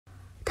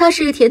她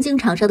是田径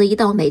场上的一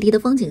道美丽的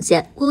风景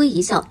线，微微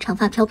一笑，长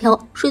发飘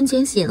飘，瞬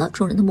间吸引了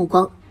众人的目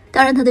光。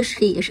当然，她的实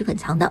力也是很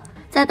强的。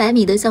在100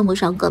米的项目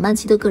上，葛曼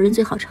棋的个人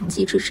最好成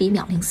绩是11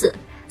秒04，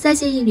在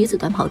现役女子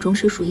短跑中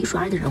是数一数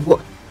二的人物。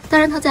当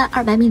然，她在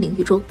200米领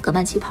域中，葛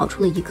曼棋跑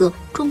出了一个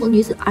中国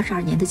女子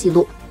22年的纪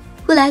录。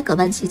未来，葛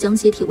曼棋将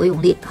接替韦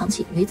永丽扛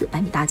起女子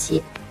100米大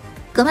旗。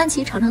葛曼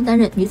棋常常担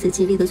任女子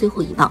接力的最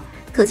后一棒，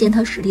可见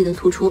她实力的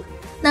突出。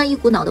那一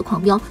股脑的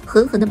狂飙，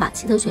狠狠地把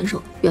其他选手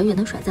远远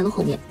地甩在了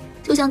后面。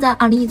就像在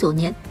2019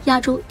年亚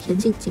洲田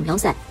径锦标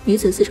赛女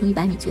子4乘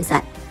100米决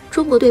赛，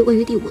中国队位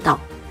于第5道，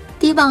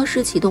第一棒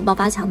是启动爆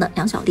发强的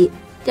梁晓丽，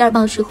第2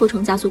棒是后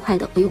程加速快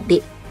的韦永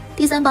丽，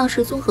第3棒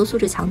是综合素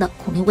质强的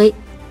孔令薇，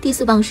第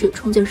4棒是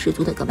冲劲十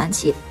足的葛曼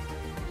棋。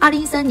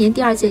2013年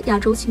第2届亚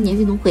洲青年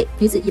运动会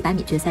女子100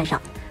米决赛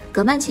上，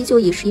葛曼棋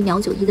就以11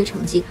秒91的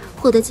成绩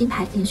获得金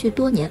牌，连续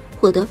多年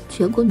获得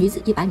全国女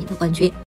子100米的冠军。